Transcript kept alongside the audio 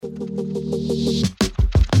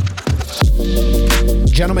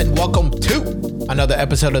gentlemen, welcome to another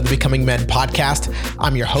episode of the Becoming Men podcast.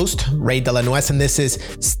 I'm your host, Ray De La Nuez, and this is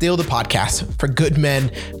still the podcast for good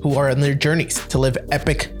men who are on their journeys to live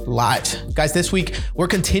epic lives. Guys, this week, we're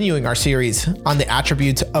continuing our series on the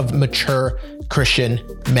attributes of mature Christian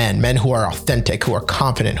men who are authentic, who are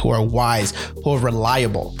confident, who are wise, who are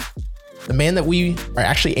reliable. The man that we are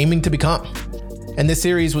actually aiming to become. And this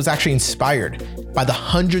series was actually inspired by the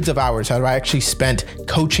hundreds of hours that I actually spent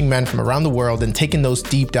coaching men from around the world and taking those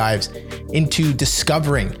deep dives into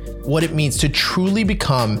discovering what it means to truly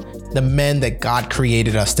become the men that God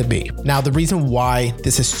created us to be. Now, the reason why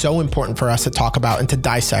this is so important for us to talk about and to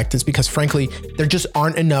dissect is because, frankly, there just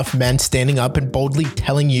aren't enough men standing up and boldly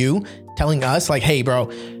telling us like, hey,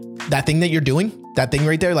 bro, that thing that you're doing, that thing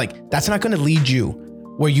right there, like, that's not going to lead you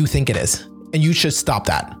where you think it is. And you should stop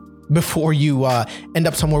that before you end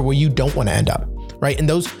up somewhere where you don't want to end up, right? And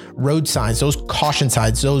those road signs, those caution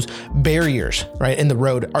signs, those barriers, right, in the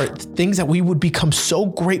road are things that we would become so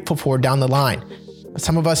grateful for down the line.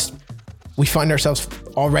 Some of us, we find ourselves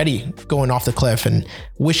already going off the cliff and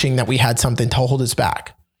wishing that we had something to hold us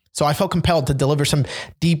back. So I felt compelled to deliver some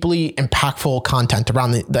deeply impactful content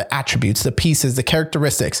around the attributes, the pieces, the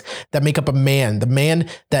characteristics that make up a man, the man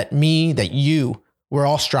that me, that you, we're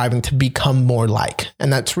all striving to become more like.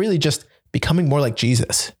 And that's really just becoming more like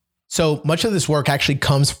Jesus. So much of this work actually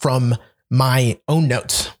comes from my own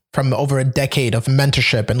notes from over a decade of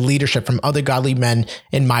mentorship and leadership from other godly men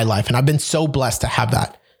in my life. And I've been so blessed to have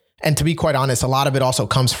that. And to be quite honest, a lot of it also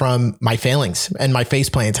comes from my failings and my face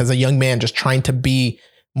plants as a young man, just trying to be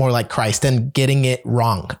more like Christ and getting it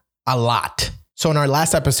wrong a lot. So in our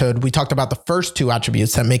last episode, we talked about the first two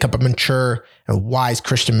attributes that make up a mature and wise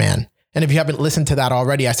Christian man. And if you haven't listened to that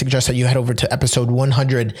already, I suggest that you head over to episode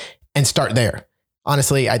 100 and start there.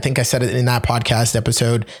 Honestly, I think I said it in that podcast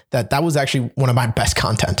episode that was actually one of my best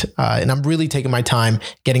content. And I'm really taking my time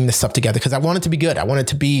getting this stuff together because I want it to be good. I want it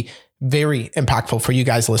to be very impactful for you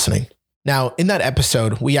guys listening. Now, in that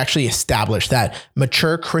episode, we actually established that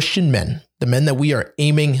mature Christian men, the men that we are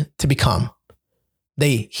aiming to become,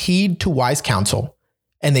 they heed to wise counsel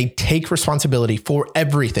and they take responsibility for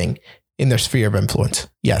everything in their sphere of influence.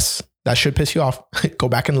 Yes, that should piss you off. Go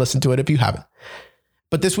back and listen to it if you haven't.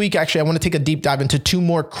 But this week, actually, I want to take a deep dive into two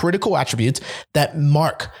more critical attributes that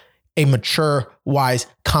mark a mature, wise,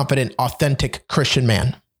 confident, authentic Christian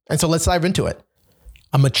man. And so let's dive into it.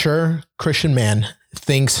 A mature Christian man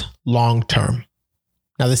thinks long-term.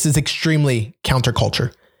 Now, this is extremely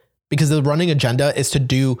counterculture because the running agenda is to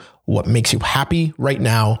do what makes you happy right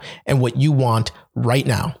now and what you want right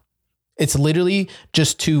now. It's literally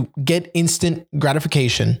just to get instant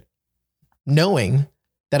gratification, knowing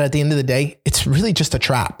that at the end of the day, it's really just a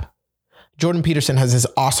trap. Jordan Peterson has this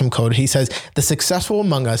awesome quote. He says, "The successful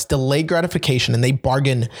among us delay gratification and they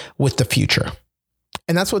bargain with the future."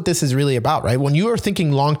 And that's what this is really about, right? When you are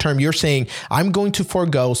thinking long-term, you're saying, I'm going to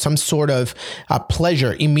forego some sort of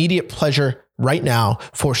pleasure, immediate pleasure right now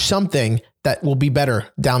for something that will be better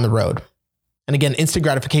down the road. And again, instant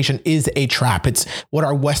gratification is a trap. It's what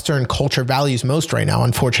our Western culture values most right now,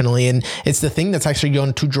 unfortunately. And it's the thing that's actually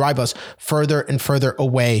going to drive us further and further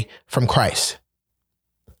away from Christ.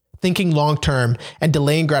 Thinking long-term and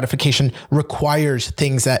delaying gratification requires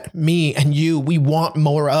things that me and you, we want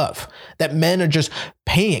more of, that men are just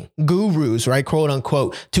paying gurus, right? Quote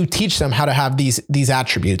unquote, to teach them how to have these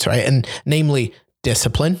attributes, right? And namely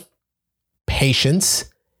discipline, patience,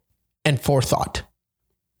 and forethought.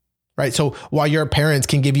 Right. So while your parents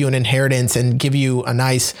can give you an inheritance and give you a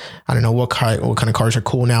nice, I don't know what kind of cars are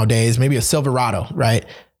cool nowadays, maybe a Silverado, right?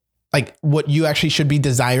 Like what you actually should be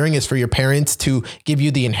desiring is for your parents to give you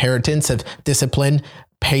the inheritance of discipline,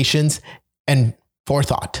 patience, and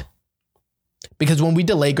forethought. Because when we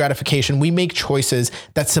delay gratification, we make choices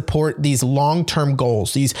that support these long-term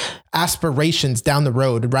goals, these aspirations down the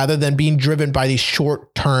road, rather than being driven by these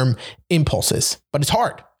short-term impulses. But it's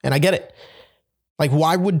hard, and I get it. Like,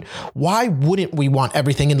 why wouldn't we want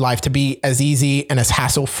everything in life to be as easy and as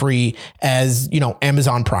hassle-free as,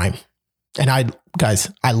 Amazon Prime? And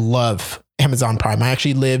I love Amazon Prime. I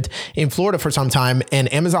actually lived in Florida for some time,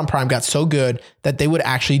 and Amazon Prime got so good that they would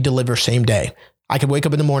actually deliver same day. I could wake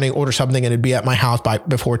up in the morning, order something, and it'd be at my house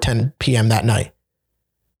before 10 p.m. that night.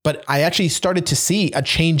 But I actually started to see a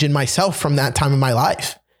change in myself from that time in my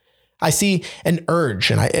life. I see an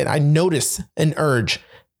urge, and I notice an urge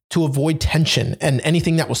to avoid tension and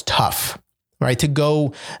anything that was tough, right? To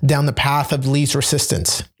go down the path of least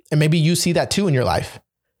resistance. And maybe you see that too in your life.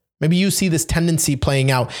 Maybe you see this tendency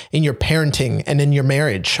playing out in your parenting and in your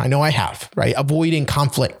marriage. I know I have, right? Avoiding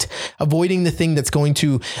conflict, avoiding the thing that's going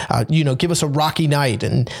to, give us a rocky night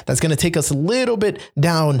and that's going to take us a little bit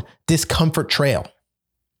down discomfort trail.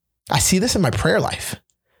 I see this in my prayer life.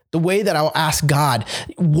 The way that I'll ask God,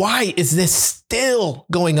 why is this still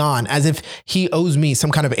going on? As if he owes me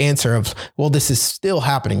some kind of answer of, well, this is still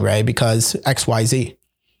happening, Ray, because X, Y, Z.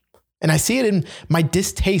 And I see it in my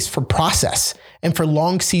distaste for process and for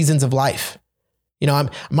long seasons of life. You know,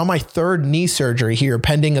 I'm on my third knee surgery here,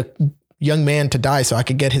 pending a young man to die so I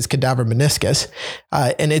could get his cadaver meniscus.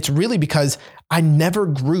 And it's really because I never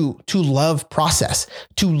grew to love process,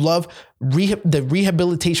 to love the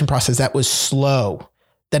rehabilitation process that was slow,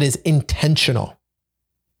 that is intentional,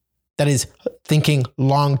 that is thinking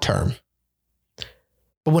long-term.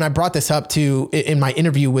 But when I brought this up in my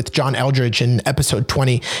interview with John Eldredge in episode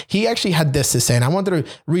 20, he actually had this to say, and I wanted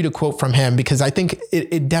to read a quote from him because I think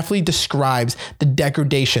it definitely describes the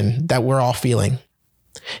degradation that we're all feeling.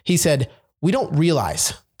 He said, "We don't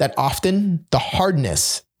realize that often the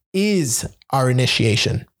hardness is our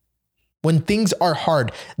initiation. When things are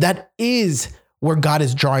hard, that is where God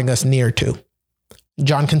is drawing us near to."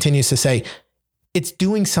 John continues to say, "It's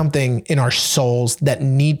doing something in our souls that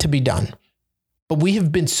need to be done. But we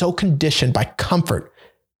have been so conditioned by comfort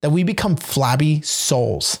that we become flabby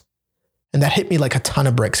souls." And that hit me like a ton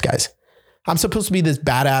of bricks, guys. I'm supposed to be this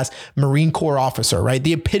badass Marine Corps officer, right?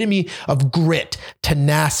 The epitome of grit,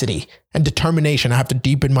 tenacity, and determination. I have to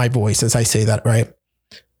deepen my voice as I say that, right?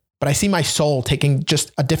 But I see my soul taking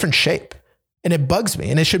just a different shape. And it bugs me,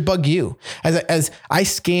 and it should bug you. As I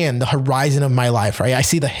scan the horizon of my life, right? I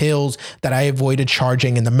see the hills that I avoided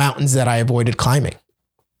charging and the mountains that I avoided climbing.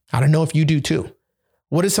 I don't know if you do too.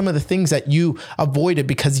 What are some of the things that you avoided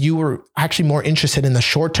because you were actually more interested in the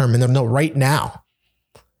short term and the right now?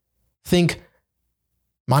 Think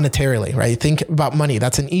monetarily, right? Think about money.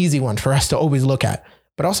 That's an easy one for us to always look at.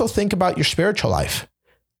 But also think about your spiritual life.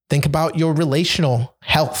 Think about your relational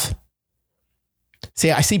health.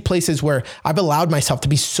 See, I see places where I've allowed myself to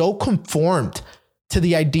be so conformed to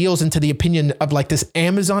the ideals and to the opinion of like this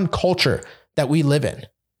Amazon culture that we live in.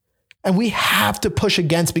 And we have to push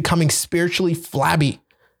against becoming spiritually flabby,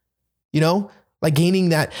 you know, like gaining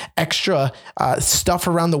that extra stuff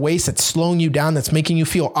around the waist that's slowing you down, that's making you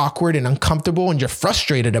feel awkward and uncomfortable, and you're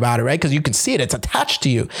frustrated about it, right? Because you can see it, it's attached to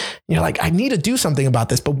you. And you're like, I need to do something about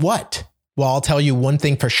this, but what? Well, I'll tell you one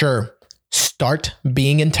thing for sure. Start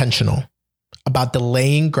being intentional about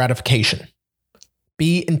delaying gratification.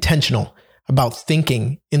 Be intentional about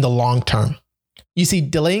thinking in the long term. You see,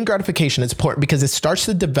 delaying gratification is important because it starts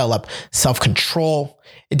to develop self-control.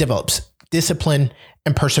 It develops discipline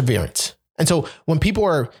and perseverance. And so when people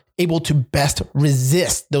are able to best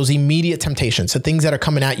resist those immediate temptations, so things that are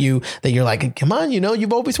coming at you that you're like, come on,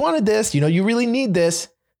 you've always wanted this, you really need this,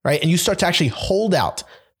 right? And you start to actually hold out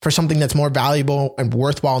for something that's more valuable and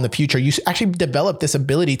worthwhile in the future. You actually develop this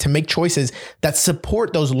ability to make choices that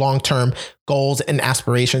support those long-term goals and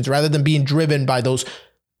aspirations rather than being driven by those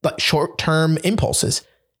short-term impulses.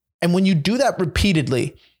 And when you do that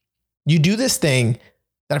repeatedly, you do this thing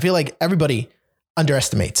that I feel like everybody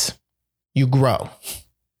underestimates. You grow.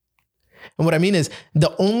 And what I mean is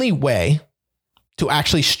the only way to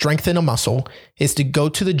actually strengthen a muscle is to go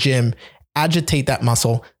to the gym, agitate that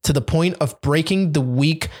muscle to the point of breaking the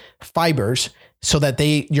weak fibers so that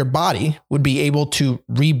your body would be able to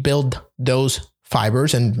rebuild those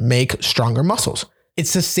fibers and make stronger muscles.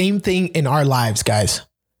 It's the same thing in our lives, guys.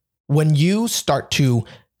 When you start to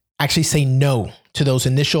actually say no to those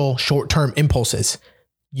initial short-term impulses,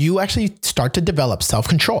 you actually start to develop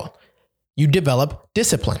self-control. You develop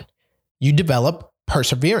discipline. You develop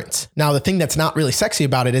perseverance. Now, the thing that's not really sexy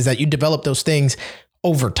about it is that you develop those things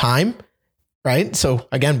over time, right? So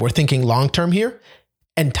again, we're thinking long-term here,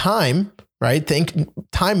 and time, right?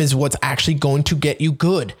 Time is what's actually going to get you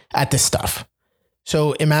good at this stuff.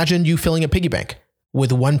 So imagine you filling a piggy bank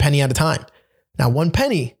with 1 penny at a time. Now, 1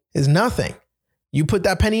 penny is nothing. You put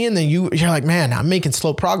that penny in there, you're like, man, I'm making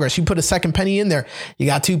slow progress. You put a second penny in there, you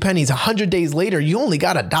got 2 pennies. 100 days later, you only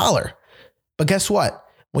got $1. But guess what?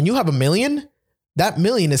 When you have $1 million, that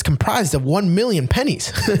million is comprised of 1 million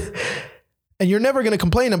pennies. And you're never going to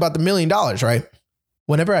complain about the $1 million, right?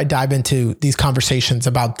 Whenever I dive into these conversations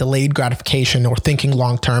about delayed gratification or thinking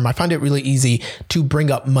long-term, I find it really easy to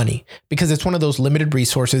bring up money because it's one of those limited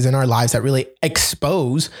resources in our lives that really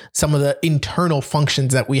expose some of the internal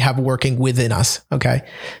functions that we have working within us. Okay.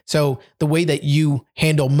 So the way that you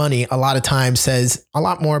handle money a lot of times says a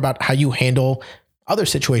lot more about how you handle other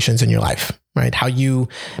situations in your life, right? How you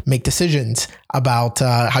make decisions about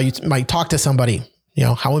how you might talk to somebody,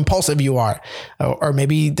 how impulsive you are, or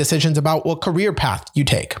maybe decisions about what career path you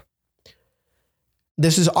take.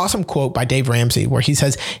 This is an awesome quote by Dave Ramsey where he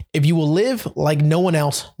says, if you will live like no one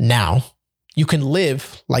else now, you can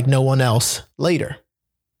live like no one else later.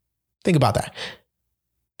 Think about that.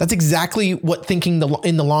 That's exactly what thinking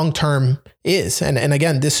in the long term is. And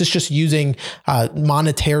again, this is just using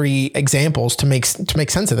monetary examples to make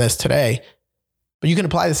sense of this today. But you can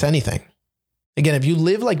apply this to anything. Again, if you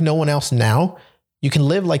live like no one else now, you can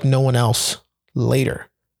live like no one else later.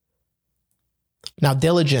 Now,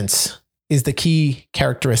 diligence is the key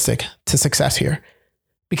characteristic to success here,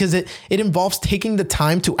 because it involves taking the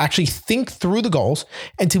time to actually think through the goals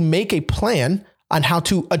and to make a plan on how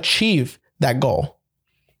to achieve that goal.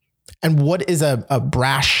 And what is a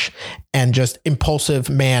brash and just impulsive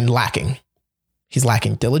man lacking? He's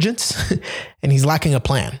lacking diligence and he's lacking a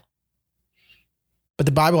plan. But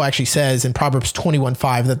the Bible actually says in Proverbs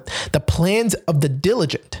 21:5 that the plans of the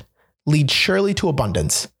diligent lead surely to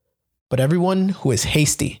abundance, but everyone who is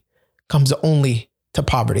hasty comes only to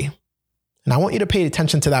poverty. And I want you to pay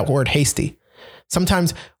attention to that word hasty.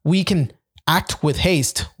 Sometimes we can act with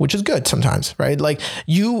haste, which is good sometimes, right? Like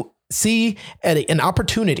you see an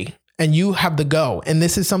opportunity and you have the go, and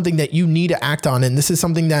this is something that you need to act on. And this is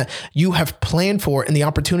something that you have planned for, and the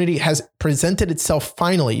opportunity has presented itself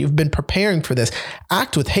finally. You've been preparing for this.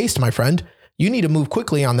 Act with haste, my friend. You need to move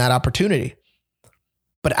quickly on that opportunity.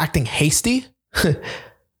 But acting hasty,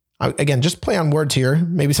 again, just play on words here,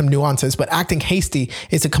 maybe some nuances, but acting hasty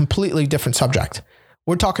is a completely different subject.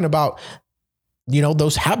 We're talking about,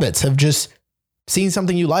 those habits of just seeing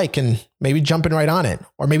something you like and maybe jumping right on it,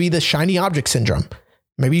 or maybe the shiny object syndrome.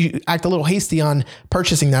 Maybe you act a little hasty on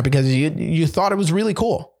purchasing that because you thought it was really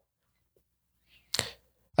cool.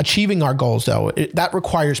 Achieving our goals, though, that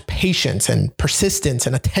requires patience and persistence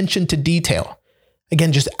and attention to detail.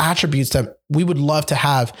 Again, just attributes that we would love to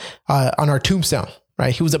have on our tombstone,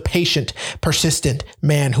 right? He was a patient, persistent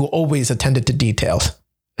man who always attended to details.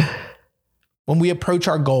 When we approach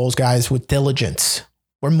our goals, guys, with diligence,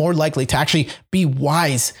 we're more likely to actually be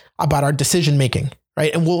wise about our decision making,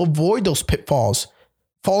 right? And we'll avoid those pitfalls,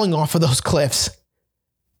 falling off of those cliffs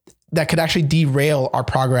that could actually derail our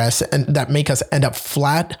progress and that make us end up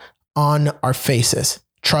flat on our faces.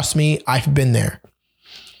 Trust me, I've been there.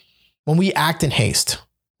 When we act in haste,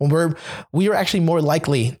 when we are actually more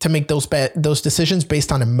likely to make those decisions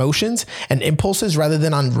based on emotions and impulses rather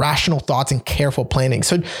than on rational thoughts and careful planning.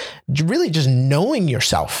 So really just knowing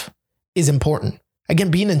yourself is important.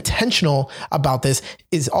 Again, being intentional about this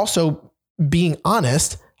is also being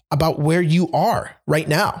honest about where you are right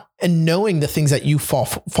now and knowing the things that you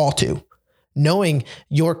fall to, knowing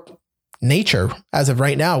your nature as of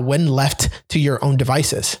right now when left to your own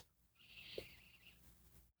devices.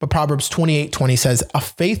 But Proverbs 28:20 says, "A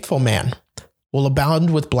faithful man will abound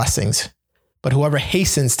with blessings, but whoever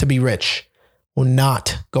hastens to be rich will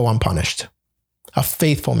not go unpunished." A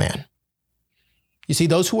faithful man. You see,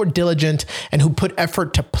 those who are diligent and who put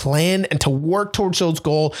effort to plan and to work towards those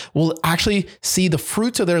goals will actually see the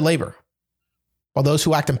fruits of their labor. While those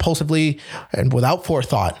who act impulsively and without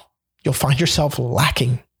forethought, you'll find yourself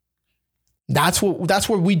lacking. That's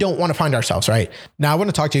where we don't want to find ourselves, right? Now I want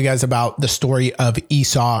to talk to you guys about the story of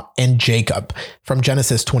Esau and Jacob from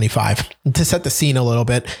Genesis 25. To set the scene a little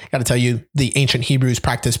bit, I got to tell you, the ancient Hebrews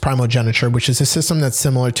practiced primogeniture, which is a system that's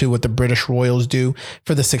similar to what the British royals do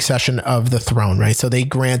for the succession of the throne, right? So they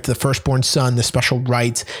grant the firstborn son the special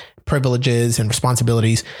rights, privileges, and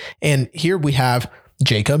responsibilities. And here we have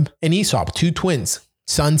Jacob and Esau, two twins,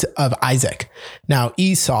 sons of Isaac. Now,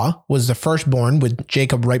 Esau was the firstborn, with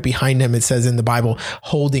Jacob right behind him, it says in the Bible,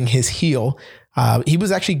 holding his heel. He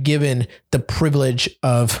was actually given the privilege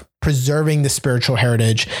of preserving the spiritual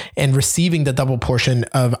heritage and receiving the double portion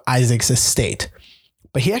of Isaac's estate.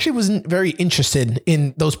 But he actually wasn't very interested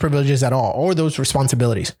in those privileges at all, or those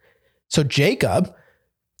responsibilities. So Jacob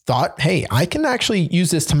thought, hey, I can actually use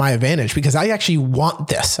this to my advantage because I actually want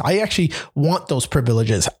this. I actually want those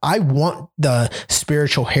privileges. I want the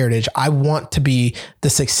spiritual heritage. I want to be the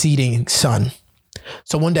succeeding son.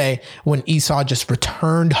 So one day when Esau just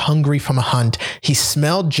returned hungry from a hunt, he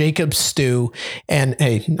smelled Jacob's stew. And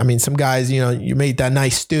hey, I mean, some guys, you made that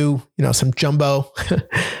nice stew, some jumbo,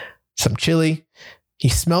 some chili. He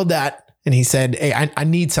smelled that and he said, hey, I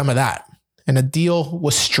need some of that. And a deal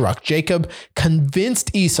was struck. Jacob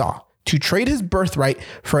convinced Esau to trade his birthright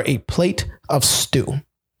for a plate of stew.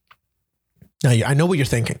 Now, I know what you're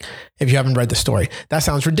thinking if you haven't read the story. That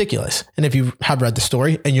sounds ridiculous. And if you have read the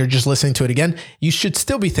story and you're just listening to it again, you should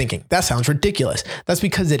still be thinking, that sounds ridiculous. That's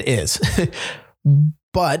because it is.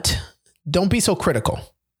 But don't be so critical,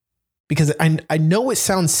 because I know it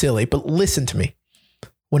sounds silly, but listen to me.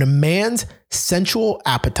 When a man's sensual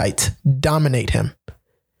appetites dominate him,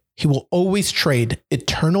 he will always trade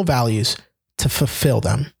eternal values to fulfill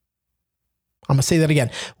them. I'm going to say that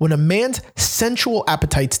again. When a man's sensual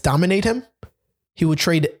appetites dominate him, he will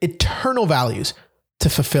trade eternal values to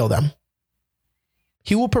fulfill them.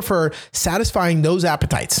 He will prefer satisfying those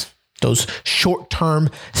appetites, those short-term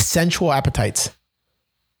sensual appetites,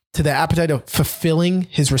 to the appetite of fulfilling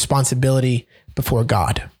his responsibility before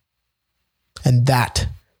God. And that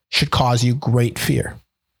should cause you great fear.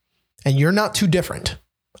 And you're not too different.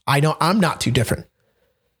 I know I'm not too different.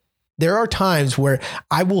 There are times where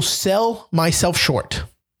I will sell myself short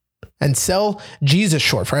and sell Jesus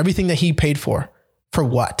short for everything that he paid for. For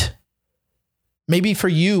what? Maybe for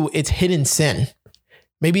you, it's hidden sin.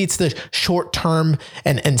 Maybe it's the short-term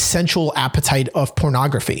and sensual appetite of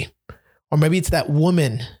pornography. Or maybe it's that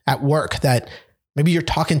woman at work that maybe you're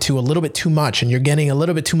talking to a little bit too much and you're getting a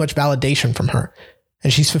little bit too much validation from her.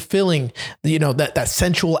 And she's fulfilling, that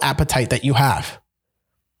sensual appetite that you have.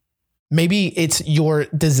 Maybe it's your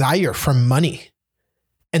desire for money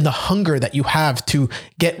and the hunger that you have to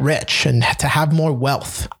get rich and to have more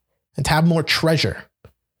wealth and to have more treasure.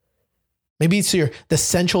 Maybe it's the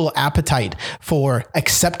sensual appetite for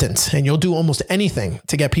acceptance, and you'll do almost anything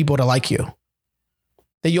to get people to like you.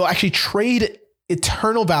 That you'll actually trade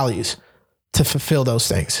eternal values to fulfill those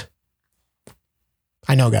things.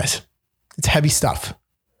 I know, guys, it's heavy stuff,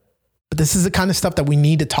 but this is the kind of stuff that we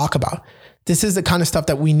need to talk about. This is the kind of stuff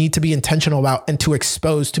that we need to be intentional about and to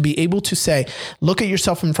expose, to be able to say, look at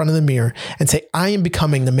yourself in front of the mirror and say, I am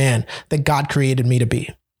becoming the man that God created me to be.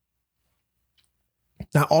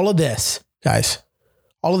 Now, all of this, guys,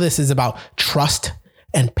 all of this is about trust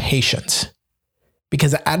and patience.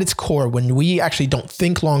 Because at its core, when we actually don't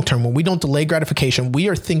think long-term, when we don't delay gratification, we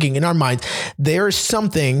are thinking in our minds, there is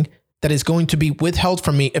something that is going to be withheld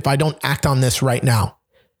from me if I don't act on this right now.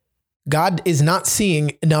 God is not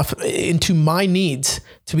seeing enough into my needs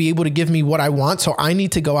to be able to give me what I want. So I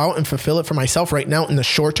need to go out and fulfill it for myself right now in the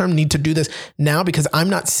short term, need to do this now because I'm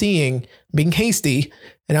not seeing, being hasty,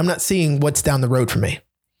 and I'm not seeing what's down the road for me.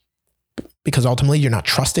 Because ultimately you're not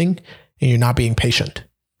trusting and you're not being patient.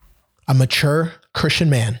 A mature Christian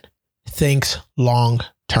man thinks long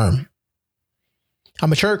term. A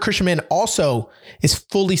mature Christian man also is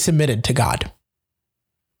fully submitted to God.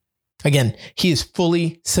 Again, he is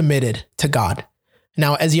fully submitted to God.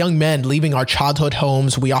 Now, as young men leaving our childhood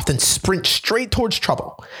homes, we often sprint straight towards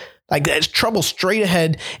trouble. Like there's trouble straight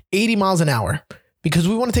ahead, 80 miles an hour, because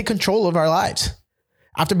we want to take control of our lives.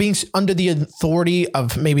 After being under the authority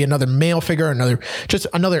of maybe another male figure,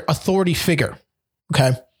 another authority figure,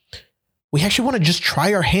 okay? We actually want to just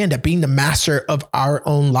try our hand at being the master of our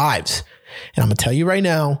own lives. And I'm going to tell you right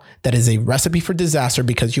now, that is a recipe for disaster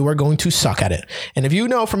because you are going to suck at it. And if you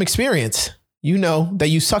know from experience, you know that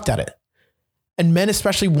you sucked at it. And men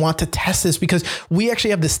especially want to test this because we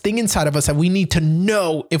actually have this thing inside of us that we need to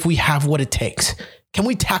know if we have what it takes. Can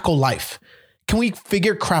we tackle life? Can we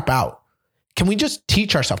figure crap out? Can we just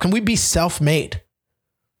teach ourselves? Can we be self-made?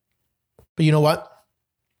 But you know what?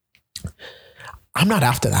 I'm not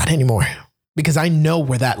after that anymore because I know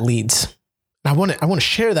where that leads. I want to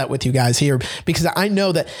share that with you guys here because I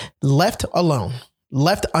know that left alone,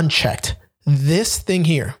 left unchecked, this thing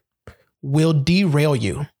here will derail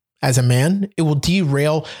you as a man. It will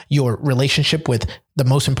derail your relationship with the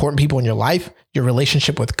most important people in your life, your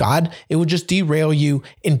relationship with God. It will just derail you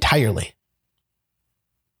entirely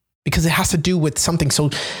because it has to do with something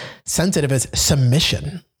so sensitive as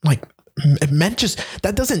submission. Like men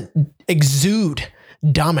that doesn't exude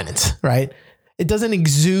dominance, right? It doesn't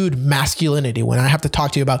exude masculinity when I have to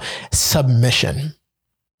talk to you about submission.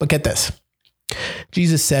 But get this.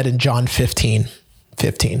 Jesus said in John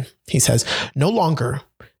 15:15, he says, "No longer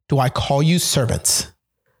do I call you servants,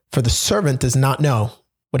 for the servant does not know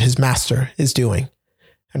what his master is doing."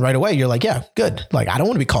 And right away, you're like, yeah, good. Like, I don't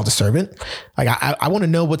want to be called a servant. Like, I want to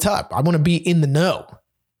know what's up. I want to be in the know.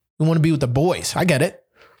 We want to be with the boys. I get it.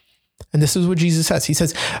 And this is what Jesus says. He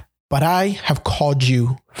says, "But I have called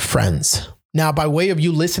you friends." Now, by way of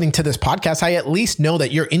you listening to this podcast, I at least know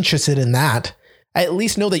that you're interested in that. I at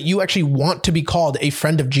least know that you actually want to be called a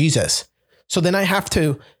friend of Jesus. So then I have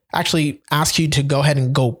to actually ask you to go ahead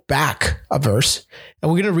and go back a verse.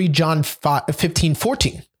 And we're going to read John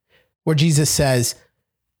 15:14, where Jesus says,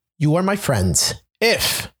 "You are my friends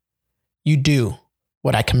if you do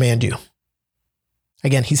what I command you."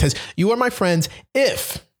 Again, he says, "You are my friends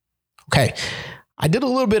if." Okay, I did a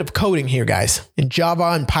little bit of coding here, guys, in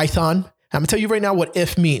Java and Python. I'm going to tell you right now what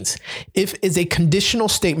if means. If is a conditional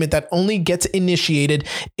statement that only gets initiated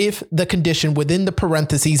if the condition within the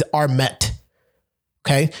parentheses are met.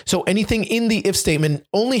 Okay, so anything in the if statement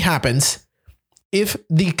only happens if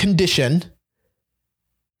the condition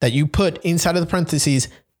that you put inside of the parentheses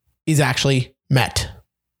is actually met.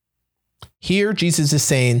 Here, Jesus is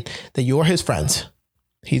saying that you are his friends.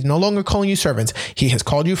 He's no longer calling you servants. He has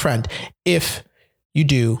called you friend if you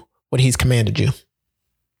do what he's commanded you.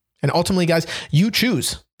 And ultimately, guys, you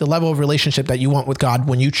choose the level of relationship that you want with God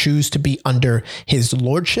when you choose to be under his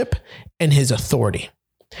lordship and his authority.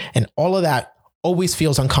 And all of that always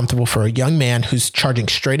feels uncomfortable for a young man who's charging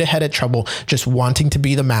straight ahead at trouble, just wanting to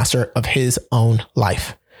be the master of his own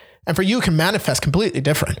life. And for you, it can manifest completely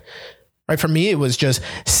different. Right? For me, it was just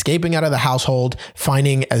escaping out of the household,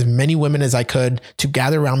 finding as many women as I could to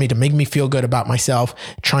gather around me to make me feel good about myself,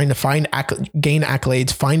 trying to gain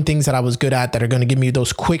accolades, find things that I was good at that are going to give me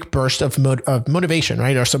those quick bursts of motivation,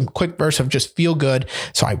 right? Or some quick bursts of just feel good.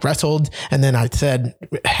 So I wrestled, and then I said,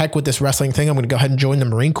 heck with this wrestling thing. I'm going to go ahead and join the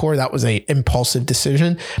Marine Corps. That was an impulsive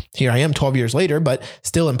decision. Here I am 12 years later, but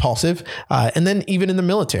still impulsive. And then even in the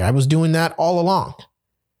military, I was doing that all along.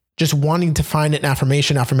 Just wanting to find an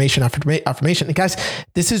affirmation. And guys,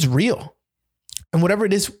 this is real. And whatever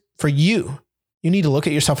it is for you, you need to look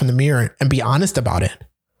at yourself in the mirror and be honest about it.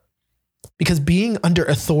 Because being under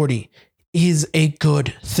authority is a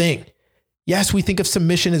good thing. Yes, we think of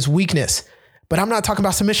submission as weakness, but I'm not talking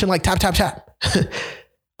about submission like tap, tap, tap.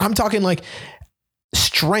 I'm talking like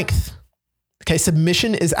strength. Okay,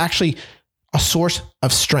 submission is actually a source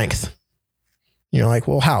of strength. You're like,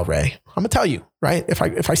 well, how, Ray? I'm gonna tell you, right?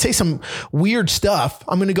 If I say some weird stuff,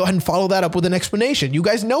 I'm gonna go ahead and follow that up with an explanation. You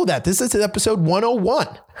guys know that. This is episode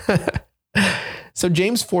 101. So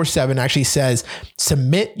James 4:7 actually says,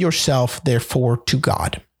 submit yourself therefore to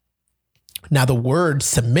God. Now the word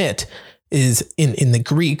submit is in the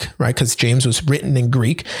Greek, right? Because James was written in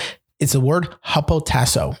Greek. It's the word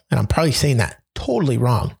hypotasso. And I'm probably saying that totally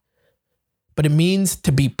wrong, but it means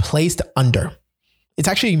to be placed under. It's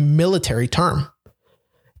actually a military term.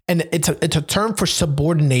 And it's a term for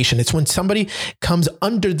subordination. It's when somebody comes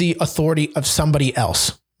under the authority of somebody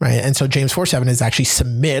else, right? And so James 4:7 is actually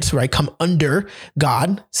submit, right? Come under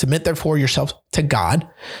God, submit therefore yourselves to God.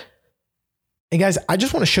 And guys, I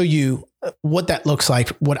just want to show you what that looks like,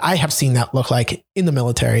 what I have seen that look like in the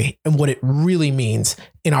military, and what it really means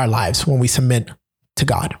in our lives when we submit to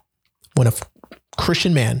God, when a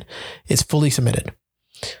Christian man is fully submitted.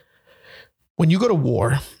 When you go to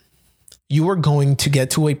war, you are going to get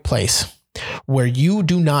to a place where you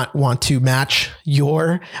do not want to match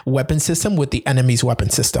your weapon system with the enemy's weapon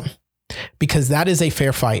system, because that is a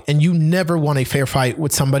fair fight. And you never want a fair fight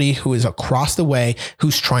with somebody who is across the way,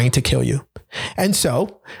 who's trying to kill you. And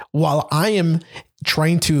so while I am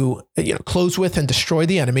trying to close with and destroy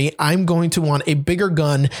the enemy, I'm going to want a bigger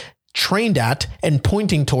gun trained at and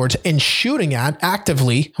pointing towards and shooting at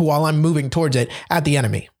actively while I'm moving towards it at the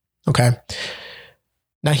enemy. Okay.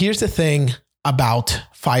 Now, here's the thing about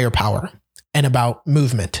firepower and about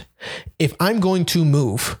movement. If I'm going to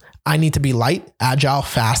move, I need to be light, agile,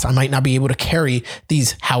 fast. I might not be able to carry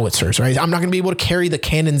these howitzers, right? I'm not going to be able to carry the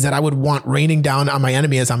cannons that I would want raining down on my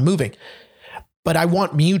enemy as I'm moving. But I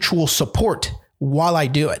want mutual support while I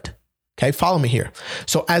do it. Okay, follow me here.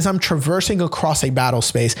 So as I'm traversing across a battle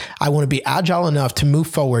space, I want to be agile enough to move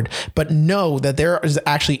forward, but know that there is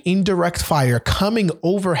actually indirect fire coming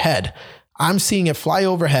overhead. I'm seeing it fly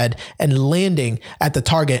overhead and landing at the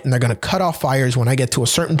target, and they're going to cut off fires when I get to a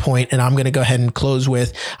certain point, and I'm going to go ahead and close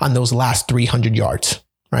with on those last 300 yards,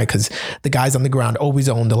 right? Because the guys on the ground always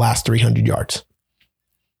own the last 300 yards.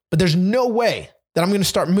 But there's no way that I'm going to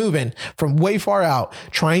start moving from way far out,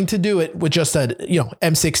 trying to do it with just a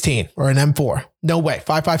M16 or an M4. No way.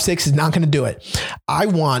 5.56 is not going to do it. I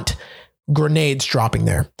want grenades dropping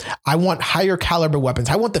there. I want higher caliber weapons.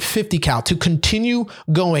 I want the 50 cal to continue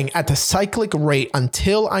going at the cyclic rate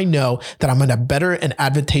until I know that I'm in a better and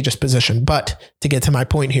advantageous position. But to get to my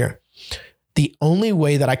point here, the only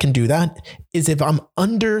way that I can do that is if I'm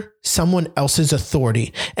under someone else's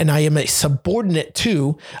authority and I am a subordinate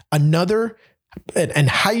to another and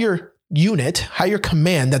higher unit, higher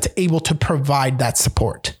command that's able to provide that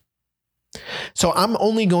support. So I'm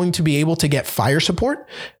only going to be able to get fire support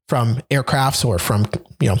from aircrafts or from,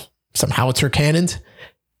 some howitzer cannons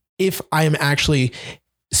if I am actually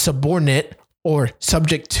subordinate or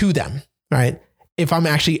subject to them, right? If I'm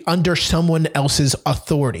actually under someone else's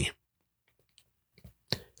authority.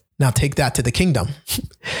 Now take that to the kingdom.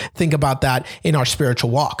 Think about that in our spiritual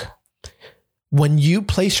walk. When you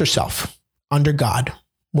place yourself under God,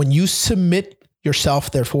 when you submit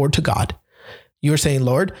yourself, therefore, to God, you're saying,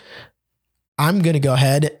 Lord, I'm going to go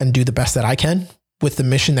ahead and do the best that I can with the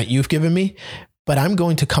mission that you've given me, but I'm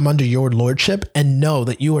going to come under your lordship and know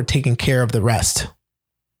that you are taking care of the rest.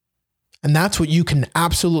 And that's what you can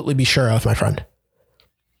absolutely be sure of, my friend.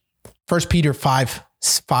 1 Peter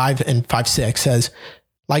 5:5 and 5:6 says,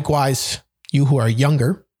 likewise, you who are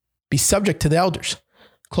younger, be subject to the elders.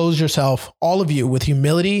 Clothe yourself, all of you, with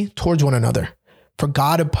humility towards one another. For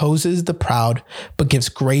God opposes the proud, but gives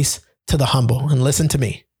grace to the humble. And listen to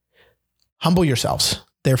me. Humble yourselves,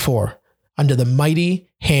 therefore, under the mighty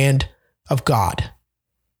hand of God,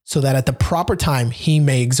 so that at the proper time he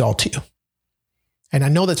may exalt you. And I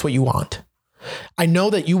know that's what you want. I know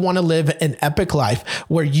that you want to live an epic life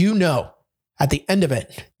where you know at the end of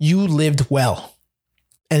it, you lived well.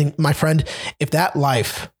 And my friend, if that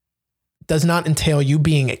life does not entail you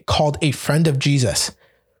being called a friend of Jesus,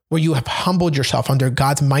 where you have humbled yourself under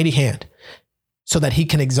God's mighty hand so that he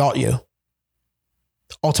can exalt you,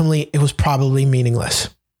 ultimately, it was probably meaningless.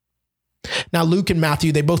 Now, Luke and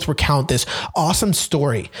Matthew, they both recount this awesome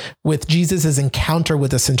story with Jesus' encounter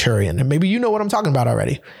with a centurion. And maybe you know what I'm talking about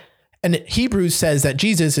already. And Hebrews says that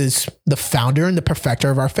Jesus is the founder and the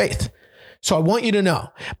perfecter of our faith. So I want you to know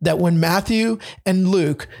that when Matthew and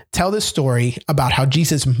Luke tell this story about how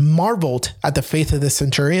Jesus marveled at the faith of the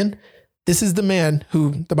centurion, this is the man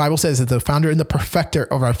who the Bible says is the founder and the perfecter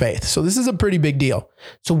of our faith. So this is a pretty big deal.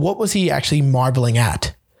 So what was he actually marveling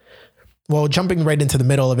at? Well, jumping right into the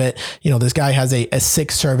middle of it, this guy has a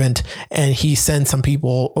sick servant and he sends some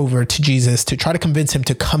people over to Jesus to try to convince him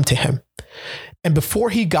to come to him. And before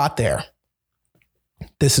he got there,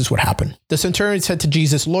 this is what happened. The centurion said to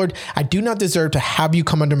Jesus, "Lord, I do not deserve to have you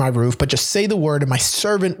come under my roof, but just say the word and my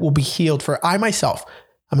servant will be healed. For I myself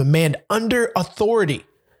am a man under authority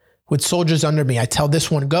with soldiers under me. I tell this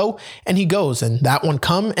one, go, and he goes, and that one,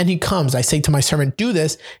 come, and he comes. I say to my servant, do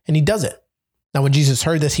this, and he does it." Now, when Jesus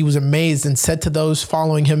heard this, he was amazed and said to those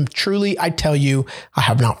following him, "Truly, I tell you, I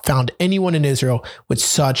have not found anyone in Israel with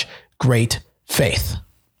such great faith."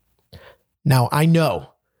 Now, I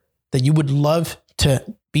know that you would love to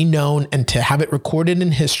be known and to have it recorded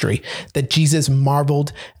in history that Jesus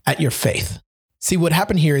marveled at your faith. See, what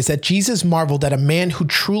happened here is that Jesus marveled at a man who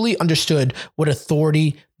truly understood what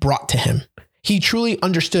authority brought to him. He truly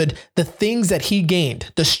understood the things that he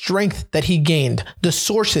gained, the strength that he gained, the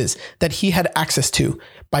sources that he had access to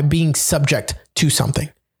by being subject to something,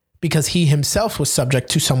 because he himself was subject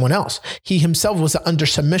to someone else. He himself was under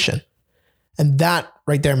submission. And that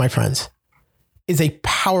right there, my friends, is a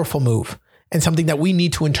powerful move and something that we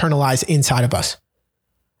need to internalize inside of us.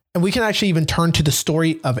 And we can actually even turn to the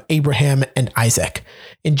story of Abraham and Isaac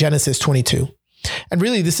in Genesis 22. And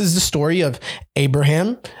really, this is the story of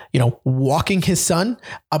Abraham, walking his son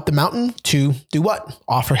up the mountain to do what?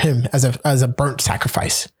 Offer him as a burnt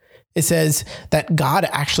sacrifice. It says that God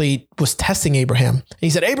actually was testing Abraham. And he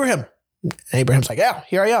said, "Abraham." And Abraham's like, "Yeah,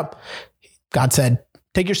 here I am." God said,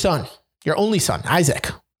 "Take your son, your only son,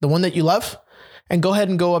 Isaac, the one that you love, and go ahead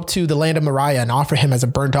and go up to the land of Moriah and offer him as a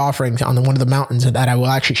burnt offering on one of the mountains that I will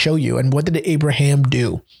actually show you." And what did Abraham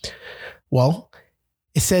do? Well,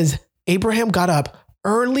 it says Abraham got up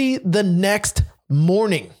early the next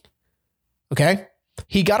morning. Okay.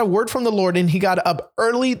 He got a word from the Lord and he got up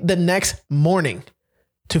early the next morning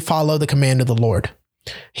to follow the command of the Lord.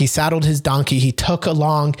 He saddled his donkey. He took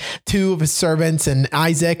along 2 of his servants and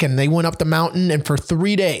Isaac, and they went up the mountain. And for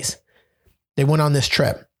 3 days, they went on this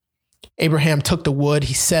trip. Abraham took the wood,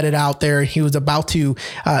 he set it out there. He was about to,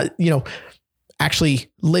 actually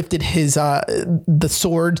lifted his, the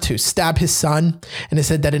sword to stab his son. And it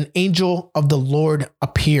said that an angel of the Lord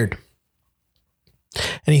appeared.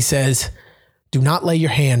 And he says, "Do not lay your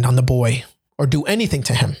hand on the boy or do anything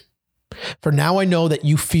to him. For now I know that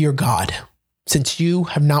you fear God, since you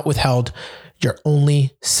have not withheld your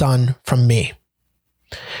only son from me."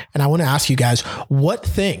 And I want to ask you guys, what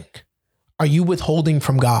thing are you withholding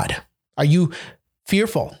from God? Are you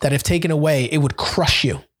fearful that if taken away, it would crush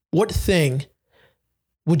you? What thing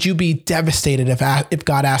would you be devastated if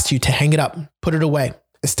God asked you to hang it up, put it away?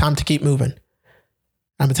 It's time to keep moving.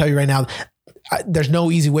 I'm going to tell you right now, there's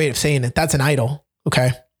no easy way of saying it. That's an idol.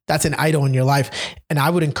 Okay. That's an idol in your life. And I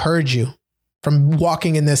would encourage you, from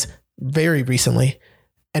walking in this very recently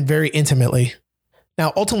and very intimately.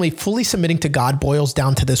 Now, ultimately, fully submitting to God boils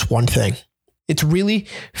down to this one thing. It's really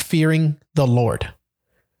fearing the Lord.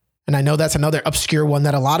 And I know that's another obscure one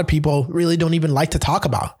that a lot of people really don't even like to talk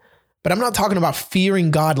about. But I'm not talking about fearing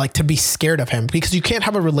God like to be scared of him, because you can't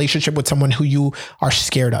have a relationship with someone who you are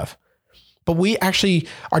scared of. But we actually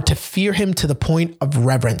are to fear him to the point of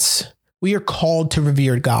reverence. We are called to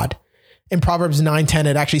revere God. In Proverbs 9:10,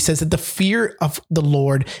 it actually says that the fear of the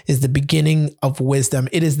Lord is the beginning of wisdom.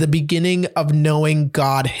 It is the beginning of knowing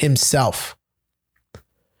God himself.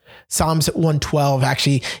 Psalms 112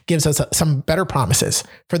 actually gives us some better promises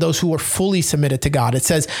for those who are fully submitted to God. It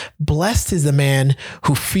says, "Blessed is the man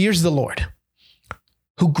who fears the Lord,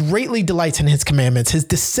 who greatly delights in his commandments. His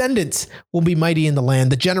descendants will be mighty in the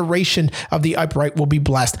land. The generation of the upright will be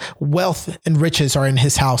blessed. Wealth and riches are in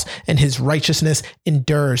his house, and his righteousness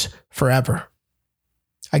endures forever."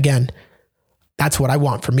 Again, that's what I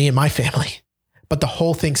want for me and my family. But the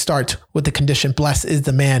whole thing starts with the condition, blessed is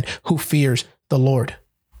the man who fears the Lord.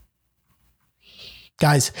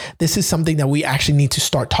 Guys, this is something that we actually need to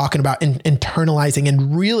start talking about and internalizing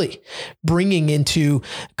and really bringing into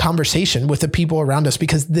conversation with the people around us,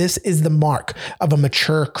 because this is the mark of a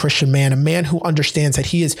mature Christian man, a man who understands that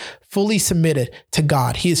he is fully submitted to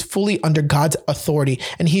God. He is fully under God's authority,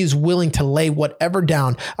 and he is willing to lay whatever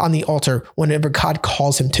down on the altar whenever God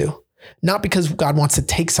calls him to. Not because God wants to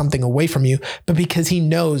take something away from you, but because he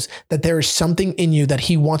knows that there is something in you that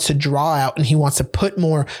he wants to draw out, and he wants to put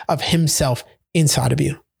more of himself inside of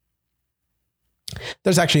you.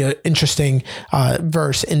 There's actually an interesting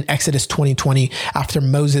verse in Exodus 20:20 after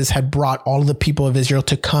Moses had brought all of the people of Israel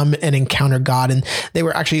to come and encounter God. And they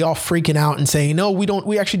were actually all freaking out and saying, no,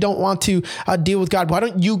 we actually don't want to deal with God. Why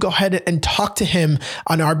don't you go ahead and talk to him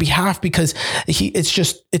on our behalf? Because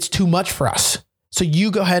it's too much for us. So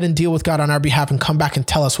you go ahead and deal with God on our behalf and come back and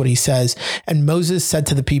tell us what he says. And Moses said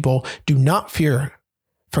to the people, do not fear,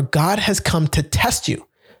 for God has come to test you,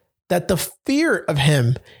 that the fear of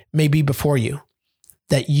him may be before you,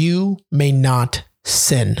 that you may not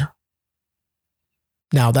sin.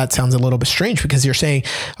 Now that sounds a little bit strange, because you're saying,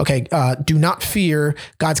 okay, do not fear.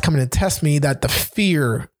 God's coming to test me, that the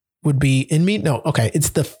fear would be in me. No, okay.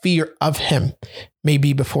 It's the fear of him may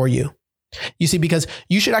be before you. You see, because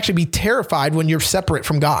you should actually be terrified when you're separate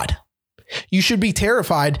from God. You should be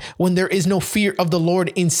terrified when there is no fear of the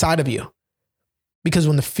Lord inside of you. Because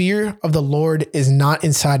when the fear of the Lord is not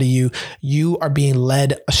inside of you, you are being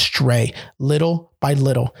led astray little by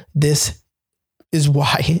little. This is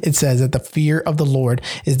why it says that the fear of the Lord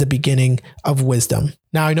is the beginning of wisdom.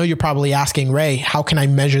 Now, I know you're probably asking, Ray, how can I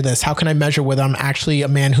measure this? How can I measure whether I'm actually a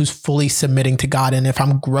man who's fully submitting to God? And if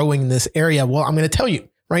I'm growing in this area? Well, I'm going to tell you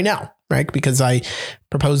right now, right? Because I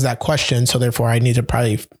proposed that question. So therefore I need to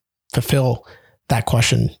probably fulfill that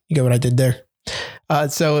question. You get what I did there?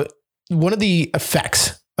 So one of the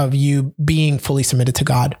effects of you being fully submitted to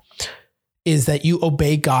God is that you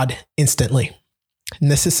obey God instantly.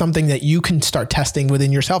 And this is something that you can start testing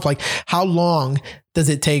within yourself. Like, how long does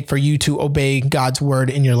it take for you to obey God's word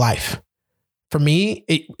in your life? For me,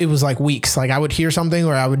 it was like weeks. Like I would hear something,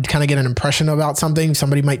 or I would kind of get an impression about something.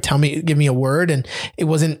 Somebody might give me a word, and it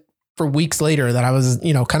wasn't for weeks later that I was,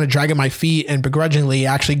 kind of dragging my feet and begrudgingly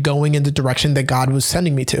actually going in the direction that God was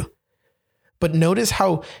sending me to. But notice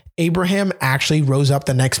how Abraham actually rose up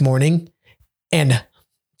the next morning and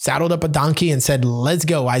saddled up a donkey and said, let's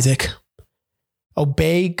go, Isaac.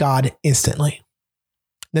 Obey God instantly.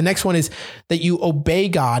 The next one is that you obey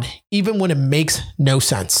God even when it makes no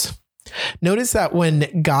sense. Notice that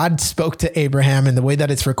when God spoke to Abraham, and the way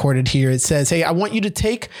that it's recorded here, it says, hey, I want you to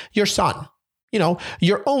take your son,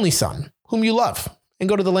 your only son whom you love, and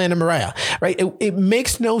go to the land of Moriah, right? It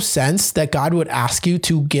makes no sense that God would ask you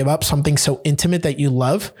to give up something so intimate that you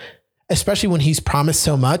love, especially when he's promised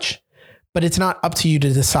so much, but it's not up to you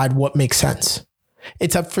to decide what makes sense.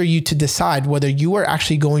 It's up for you to decide whether you are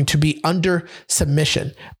actually going to be under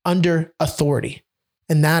submission, under authority.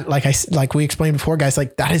 And that, like we explained before, guys,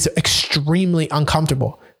 like that is extremely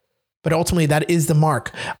uncomfortable. But ultimately, that is the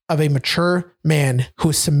mark of a mature man who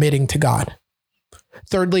is submitting to God.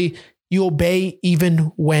 Thirdly, you obey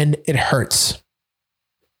even when it hurts.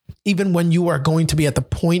 Even when you are going to be at the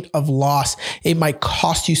point of loss, it might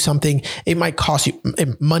cost you something. It might cost you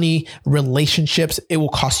money, relationships. It will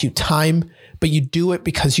cost you time, but you do it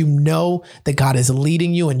because you know that God is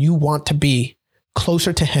leading you and you want to be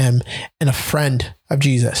closer to him and a friend of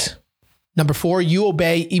Jesus. Number 4, you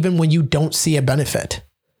obey even when you don't see a benefit.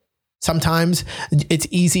 Sometimes it's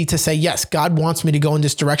easy to say, yes, God wants me to go in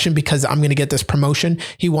this direction because I'm going to get this promotion.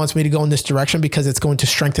 He wants me to go in this direction because it's going to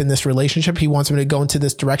strengthen this relationship. He wants me to go into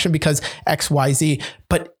this direction because X, Y, Z.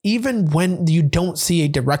 But even when you don't see a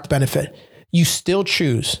direct benefit, you still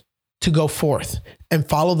choose to go forth and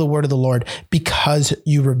follow the word of the Lord because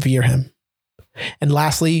you revere him. And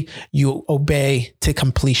lastly, you obey to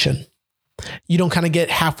completion. You don't kind of get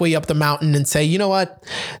halfway up the mountain and say, you know what,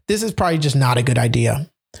 this is probably just not a good idea.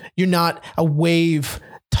 You're not a wave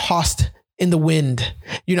tossed in the wind.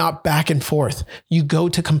 You're not back and forth. You go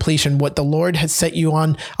to completion. What the Lord has set you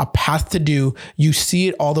on a path to do, you see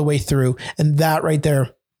it all the way through. And that right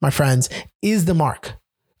there, my friends, is the mark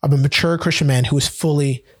of a mature Christian man who is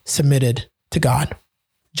fully submitted to God.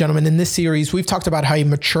 Gentlemen, in this series, we've talked about how a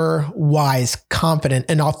mature, wise, confident,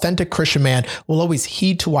 and authentic Christian man will always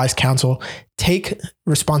heed to wise counsel, take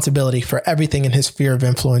responsibility for everything in his sphere of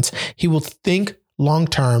influence. He will think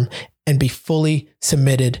long-term and be fully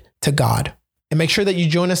submitted to God. And make sure that you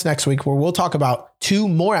join us next week, where we'll talk about 2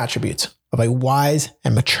 more attributes of a wise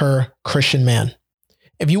and mature Christian man.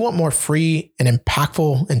 If you want more free and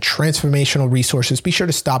impactful and transformational resources, be sure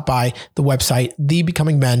to stop by the website,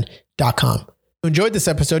 thebecomingmen.com. If you enjoyed this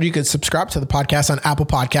episode, you can subscribe to the podcast on Apple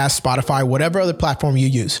Podcasts, Spotify, whatever other platform you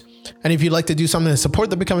use. And if you'd like to do something to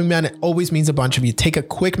support The Becoming Men, it always means a bunch if you take a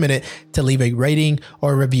quick minute to leave a rating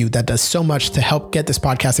or a review. That does so much to help get this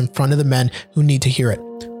podcast in front of the men who need to hear it.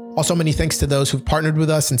 Also, many thanks to those who've partnered with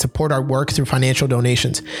us and support our work through financial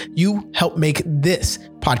donations. You help make this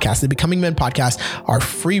podcast, the Becoming Men Podcast, our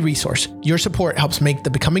free resource. Your support helps make the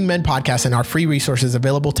Becoming Men Podcast and our free resources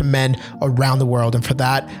available to men around the world. And for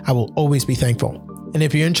that, I will always be thankful. And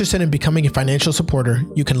if you're interested in becoming a financial supporter,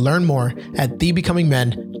 you can learn more at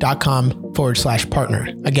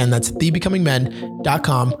thebecomingmen.com/partner. Again, that's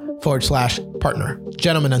thebecomingmen.com/partner.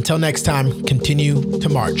 Gentlemen, until next time, continue to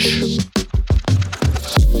march.